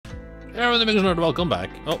Everyone, the Bigger Nerd, welcome back.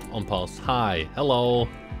 Oh, on pause. Hi, hello,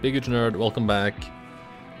 Bigger Nerd, welcome back.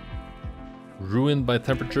 Ruined by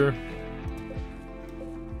temperature.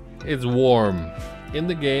 It's warm in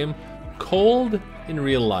the game, cold in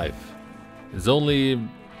real life. It's only, I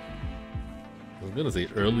was gonna say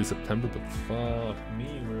early September, but fuck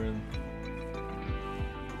me, we're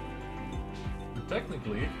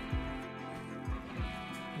technically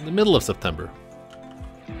in the middle of September.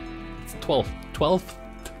 It's 12th.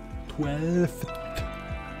 The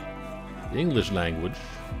English language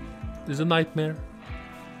is a nightmare.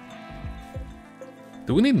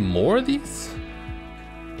 Do we need more of these?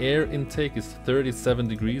 Air intake is 37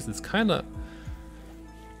 degrees. It's kind of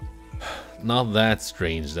not that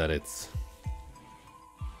strange that it's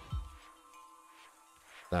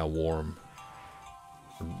that warm.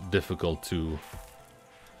 Difficult to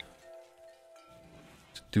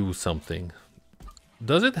do something.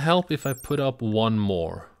 Does it help if I put up one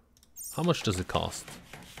more? How much does it cost?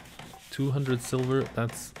 200 silver.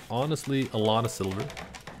 That's honestly a lot of silver.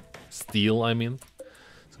 Steel, I mean.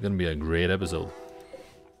 It's gonna be a great episode.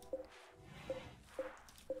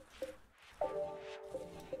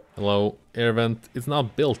 Hello, air vent. It's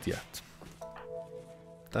not built yet.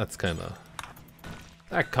 That kinda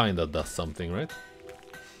does something, right?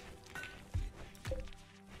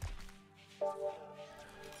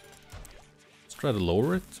 Let's try to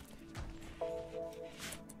lower it.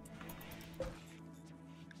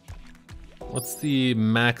 What's the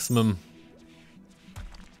maximum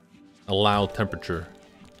allowed temperature?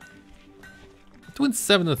 Between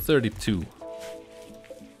 7 and 32.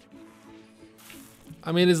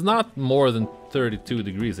 I mean, it's not more than 32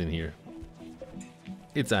 degrees in here.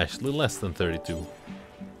 It's actually less than 32.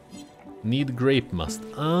 Need grape must.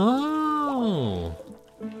 Oh.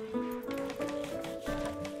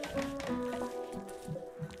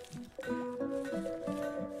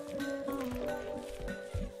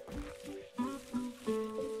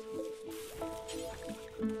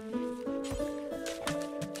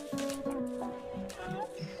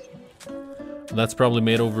 That's probably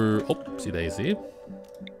made over. Oopsie daisy.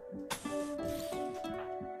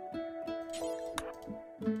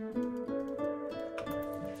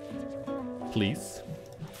 Please.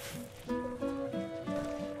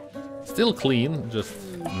 Still clean, just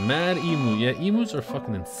mad emu. Yeah, emus are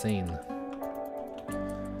fucking insane.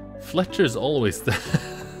 Fletcher's always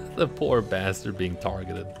the poor bastard being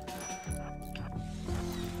targeted.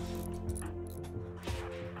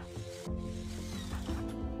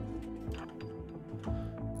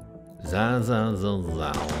 Za, za, za,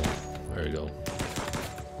 za. There you go.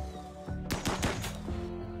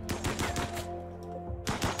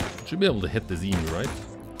 Should be able to hit this emu, right?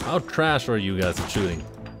 How trash are you guys at shooting?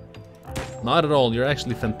 Not at all, you're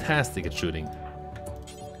actually fantastic at shooting.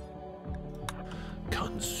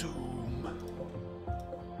 Consume.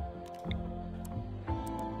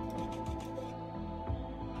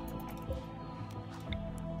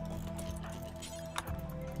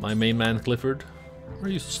 My main man, Clifford. Why are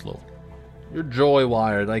you so slow? You're joy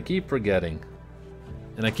wired, I keep forgetting.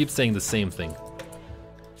 And I keep saying the same thing.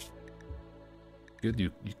 Good,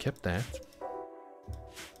 you kept that.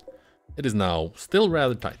 It is now still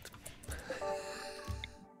rather tight.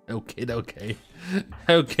 Okay.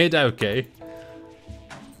 Okay.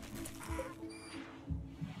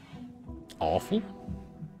 Awful?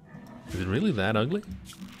 Is it really that ugly?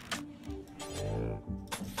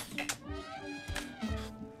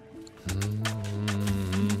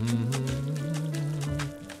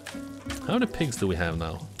 How many pigs do we have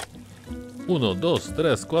now? 1, 2,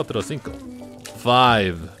 3, 4,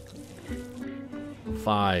 5.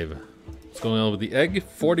 5. What's going on with the egg?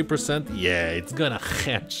 40%? Yeah, it's gonna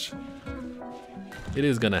hatch. It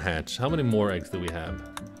is gonna hatch. How many more eggs do we have?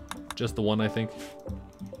 Just the one, I think.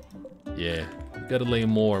 Yeah, gotta lay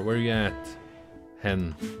more. Where are you at?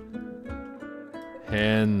 Hen.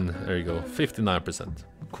 There you go. 59%.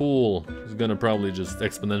 Cool. It's gonna probably just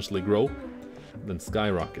exponentially grow, then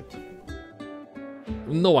skyrocket.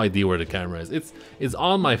 No idea where the camera is. It's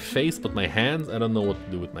on my face, but my hands, I don't know what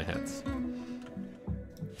to do with my hands.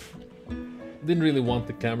 Didn't really want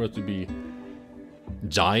the camera to be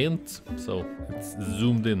giant, so it's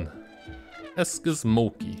zoomed in. Eskes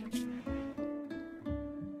Moki.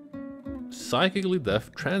 Psychically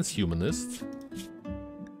deaf, transhumanist,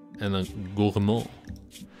 and a gourmand.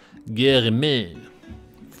 Gourmet.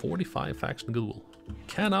 45 faction goodwill.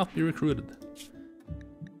 Cannot be recruited.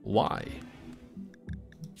 Why?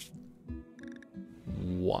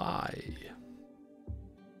 Why?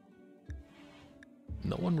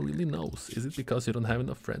 No one really knows. Is it because you don't have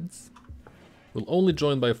enough friends? We'll only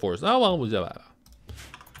join by force. Oh well,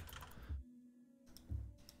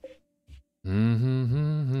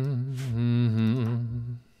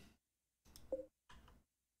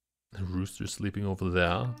 sleeping over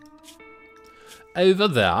there. Over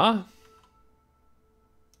there.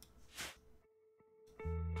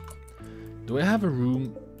 Do I have a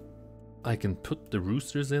room I can put the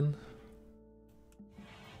roosters in?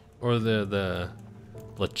 Or the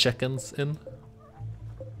chickens in?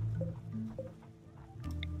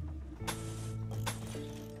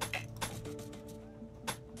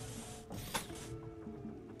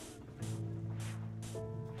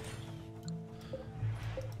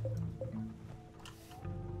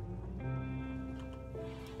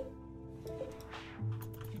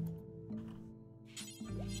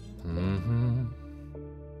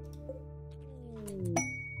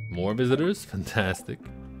 More visitors? Fantastic.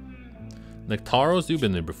 Nectaros, you've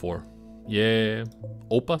been here before. Yeah.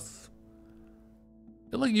 Opas?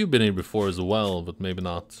 I feel like you've been here before as well, but maybe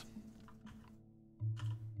not.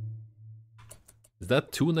 Is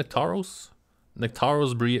that 2 Nectaros?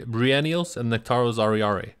 Nectaros Briennios and Nectaros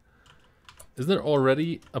Ariare. Isn't there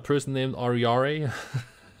already a person named Ariare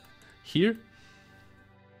here?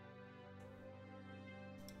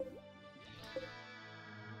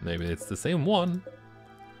 Maybe it's the same one.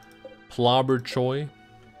 Plobber Choi.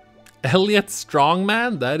 Elliot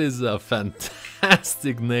Strongman? That is a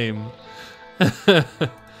fantastic name.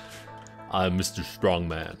 I'm Mr.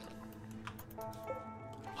 Strongman.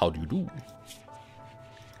 How do you do?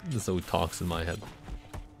 That's how he talks in my head.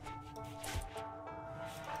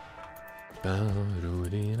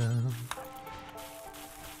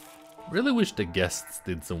 Really wish the guests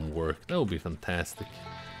did some work. That would be fantastic.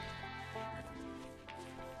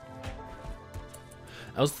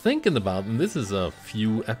 I was thinking about, and this is a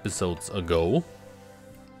few episodes ago,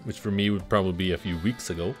 which for me would probably be a few weeks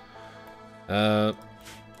ago,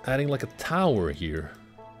 adding like a tower here,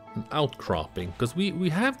 an outcropping, because we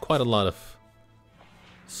have quite a lot of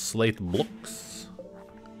slate blocks.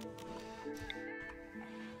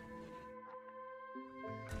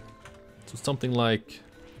 So something like,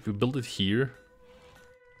 if we build it here,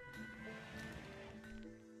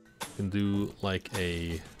 we can do like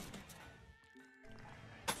a...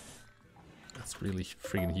 That's really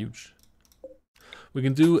freaking huge. We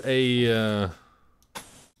can do a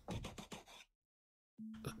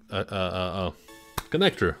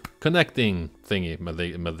connecting thingy,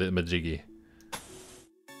 majiggy.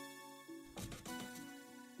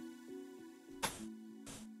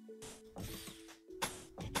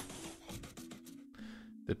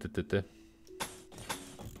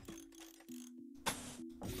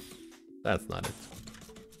 That's not it.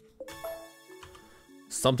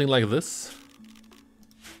 Something like this.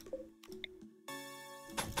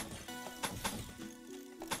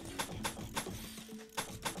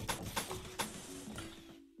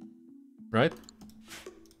 Right?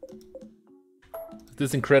 Is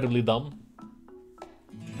this incredibly dumb?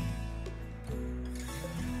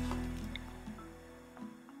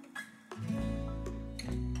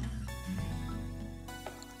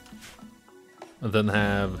 And then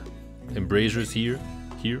have embrasures here.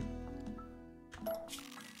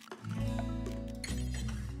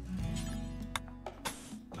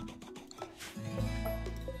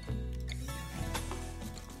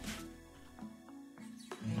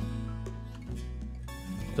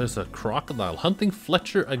 There's a crocodile hunting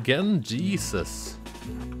Fletcher again? Jesus.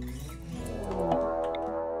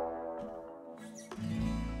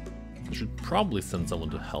 I should probably send someone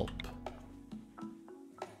to help.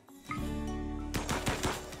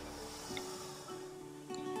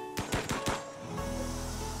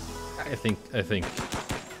 I think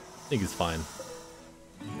he's fine.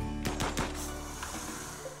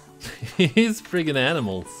 He's friggin'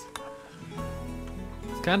 animals.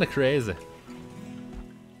 It's kinda crazy.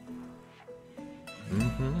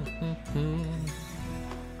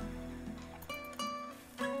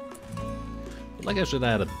 Like I should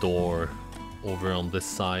add a door over on this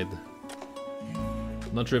side.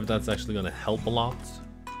 Not sure if that's actually gonna help a lot.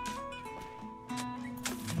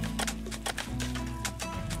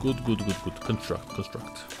 Good. Construct.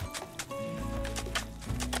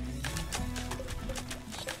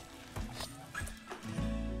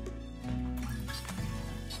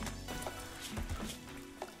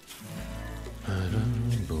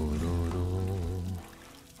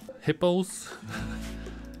 Hippos.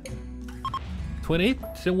 28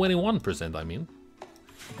 to 21%, I mean.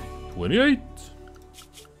 28!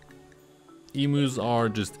 Emus are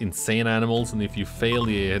just insane animals, and if you fail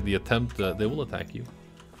the attempt, they will attack you.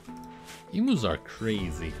 Emus are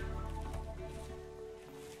crazy.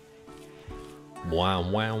 Wow.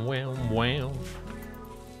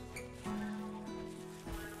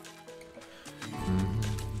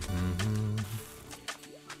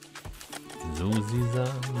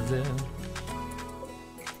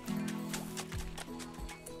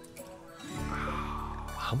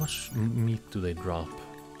 How much meat do they drop?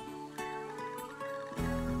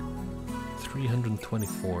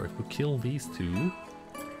 324. If we kill these two...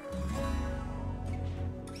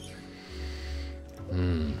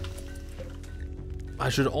 I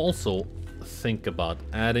should also think about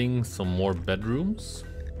adding some more bedrooms.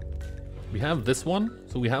 We have this one,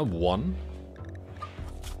 so we have one.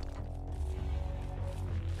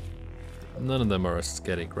 None of them are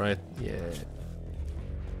ascetic, right? Yeah.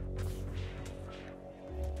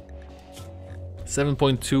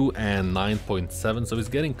 7.2 and 9.7, so it's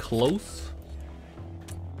getting close.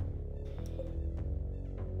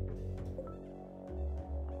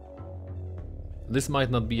 This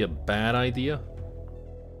might not be a bad idea,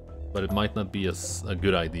 but it might not be a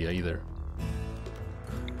good idea either.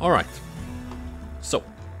 Alright, so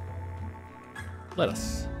let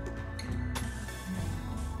us.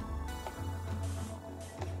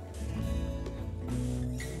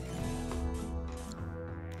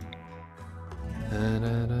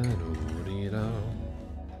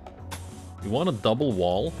 You want a double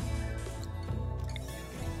wall?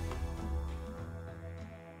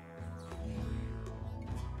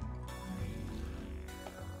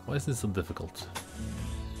 Why is this so difficult?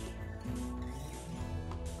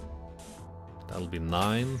 That'll be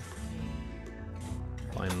 9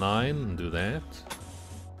 by 9 and do that.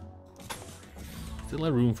 Still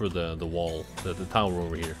have room for the wall, the tower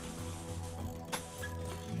over here.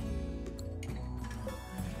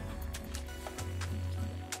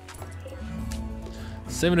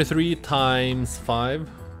 $73 times 5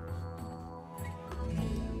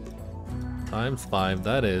 times 5,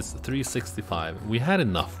 that is 365. We had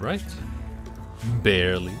enough, right?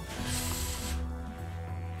 Barely.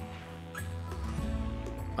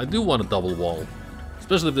 I do want a double wall,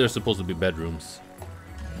 especially if they're supposed to be bedrooms.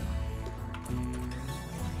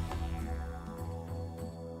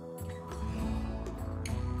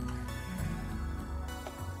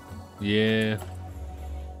 Yeah.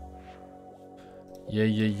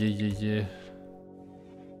 Yeah.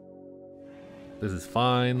 This is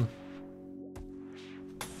fine.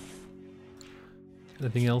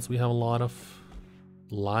 Anything else? We have a lot of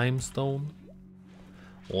limestone.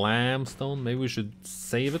 Limestone. Maybe we should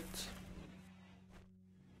save it.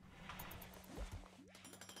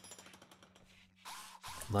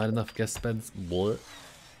 Not enough guest beds. Blah.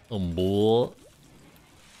 Blah.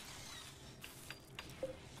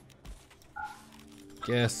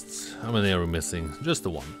 Guests. How many are we missing? Just the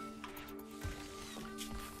one.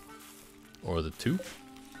 Or the two?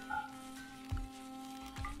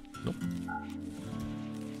 Nope.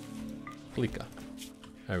 Klika.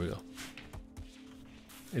 There we go.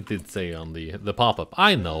 It did say on the pop-up.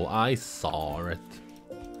 I know, I saw it.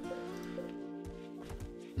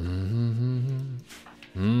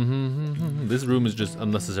 This room is just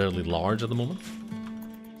unnecessarily large at the moment.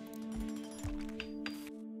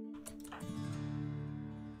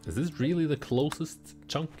 Is this really the closest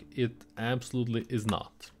chunk? It absolutely is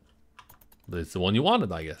not. But it's the one you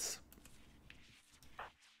wanted, I guess.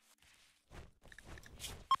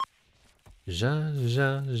 Ja.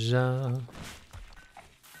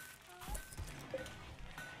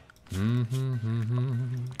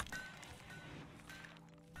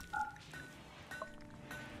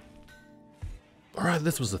 Alright,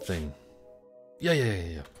 this was the thing.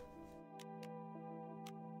 Yeah.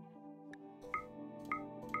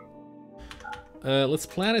 Let's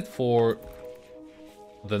plan it for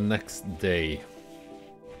the next day.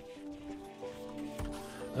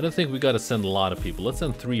 I don't think we gotta send a lot of people. Let's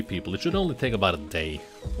send 3 people. It should only take about a day.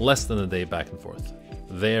 Less than a day back and forth.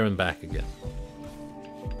 There and back again.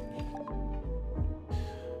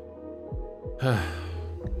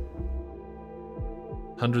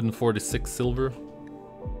 146 silver.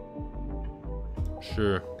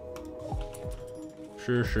 Sure.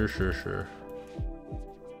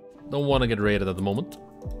 Don't want to get raided at the moment.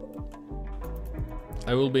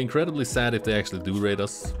 I will be incredibly sad if they actually do raid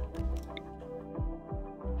us.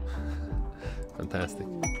 Fantastic.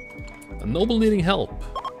 A noble needing help.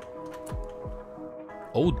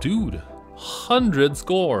 Oh, dude. 100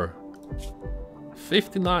 score.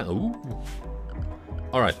 59. Ooh.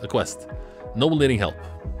 Alright, a quest. Noble needing help.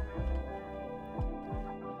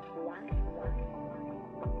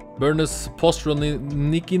 Burnus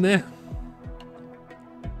Postronikine.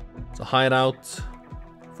 It's a hideout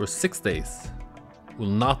for 6 days. Will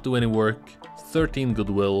not do any work. 13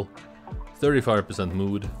 goodwill. 35%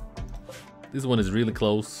 mood. This one is really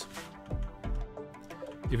close.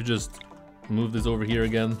 If you just move this over here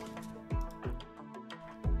again,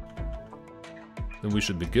 then we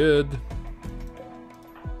should be good.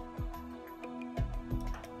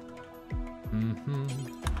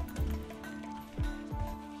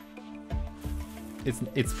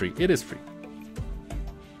 It's free. It is free.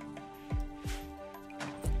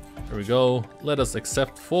 There we go. Let us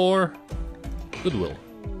accept for goodwill.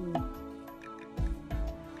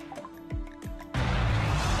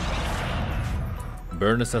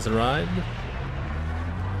 Burnus has arrived.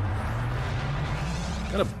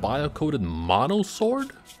 Got a bio-coated mono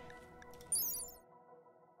sword?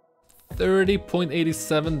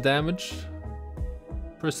 30.87 damage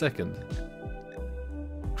per second.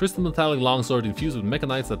 Crystal metallic longsword infused with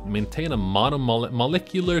mechanites that maintain a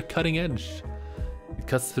monomolecular cutting edge. It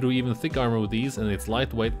cuts through even thick armor with ease, and its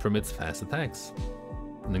lightweight permits fast attacks.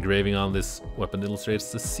 An engraving on this weapon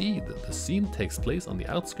illustrates the seed. The scene takes place on the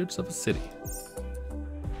outskirts of a city.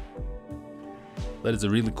 That is a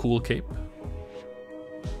really cool cape.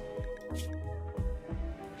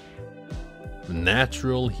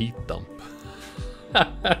 Natural heat dump.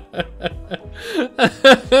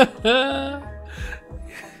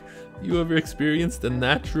 You ever experienced a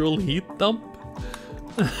natural heat dump?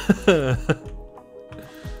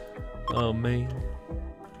 Oh man.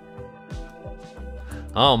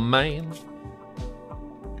 Oh man.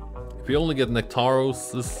 If you only get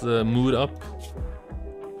Nectaros' mood up,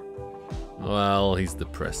 well, he's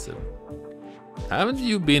depressive. Haven't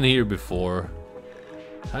you been here before?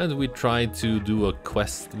 Haven't we tried to do a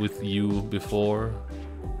quest with you before?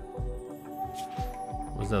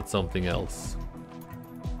 Was that something else?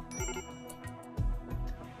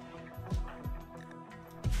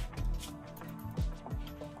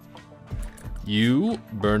 You,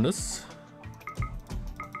 Burnus,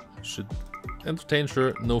 should entertain,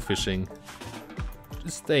 sure, no fishing.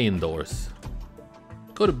 Just stay indoors.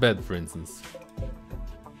 Go to bed, for instance.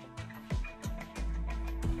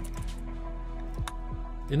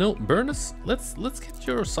 You know, Burnus, let's get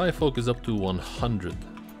your psi focus up to 100.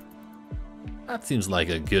 That seems like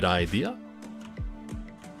a good idea.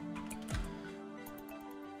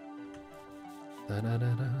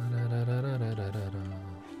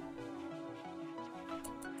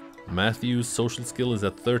 Matthew's social skill is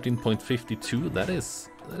at 13.52. That is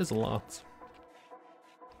a lot.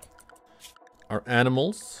 Our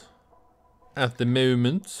animals at the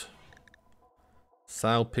moment: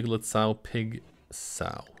 sow, piglet, sow, pig,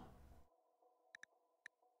 sow.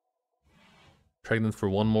 Pregnant for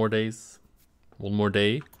 1 more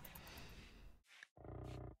day.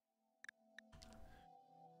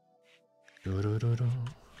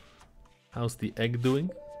 How's the egg doing?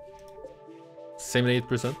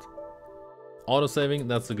 78%. Auto-saving,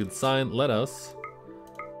 that's a good sign. Let us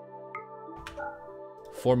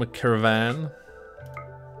form a caravan.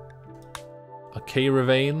 A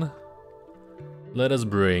caravan. Let us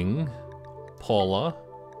bring Paula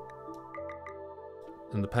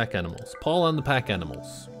and the pack animals. Paula and the pack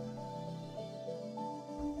animals.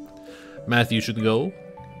 Matthew should go.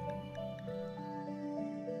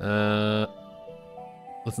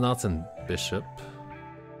 Let's not send Bishop.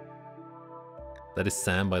 That is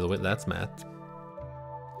Sam, by the way. That's Matt.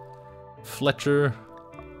 Fletcher.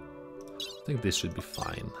 I think this should be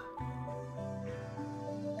fine.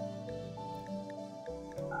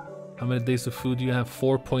 How many days of food do you have?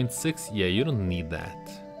 4.6? Yeah, you don't need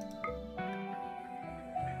that.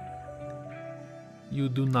 You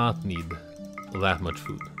do not need that much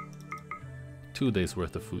food. 2 days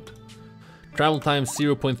worth of food. Travel time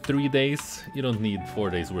 0.3 days. You don't need 4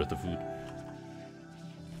 days worth of food.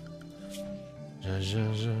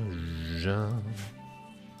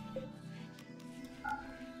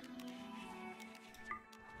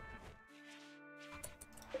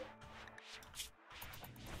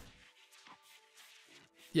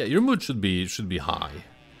 Yeah, your mood should be high.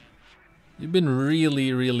 You've been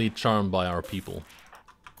really charmed by our people.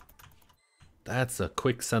 That's a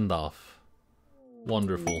quick send-off.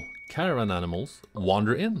 Wonderful. Caravan animals,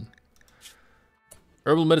 wander in.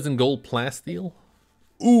 Herbal medicine gold plasteel.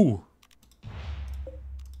 Ooh!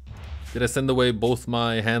 Did I send away both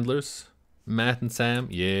my handlers? Matt and Sam?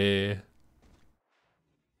 Yeah.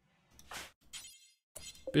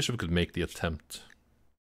 Bishop could make the attempt.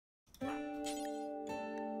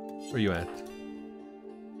 Where are you at?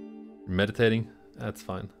 You're meditating? That's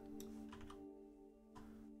fine.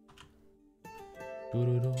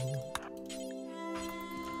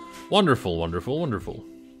 Wonderful, wonderful, wonderful.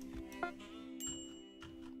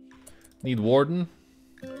 Need warden.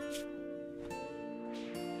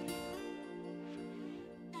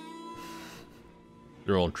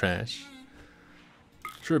 They're all trash.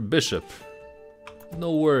 Sure, bishop.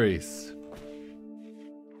 No worries.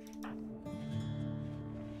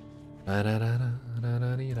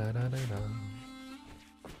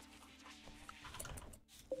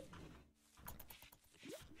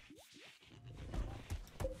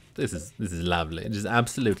 This is lovely. It is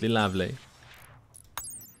absolutely lovely.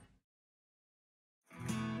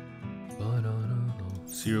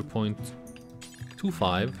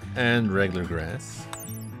 0.25 and regular grass.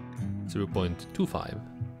 0.25.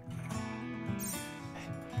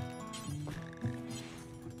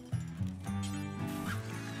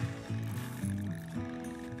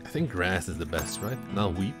 I think grass is the best, right? Now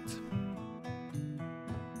wheat.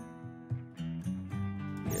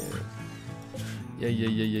 Yeah.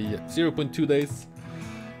 0.2 days.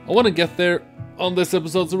 I want to get there on this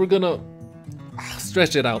episode, so we're gonna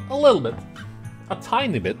stretch it out a little bit. A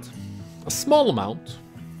tiny bit. A small amount.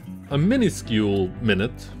 A minuscule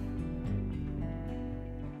minute.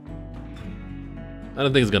 I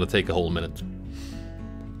don't think it's gonna take a whole minute.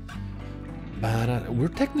 But we're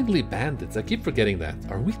technically bandits. I keep forgetting that.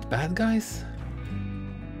 Are we bad guys?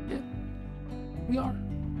 Yeah. We are.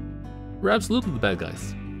 We're absolutely the bad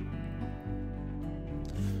guys.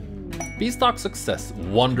 Beastock success,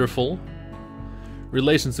 wonderful.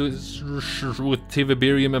 Relations with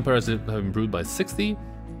Tiviberium empires have improved by 60.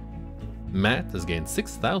 Matt has gained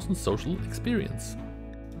 6,000 social experience.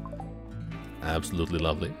 Absolutely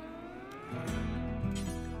lovely.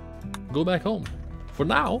 Go back home. For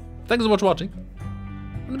now, thanks so much for watching.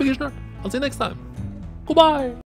 I'm the Biggest Nerd. I'll see you next time. Goodbye!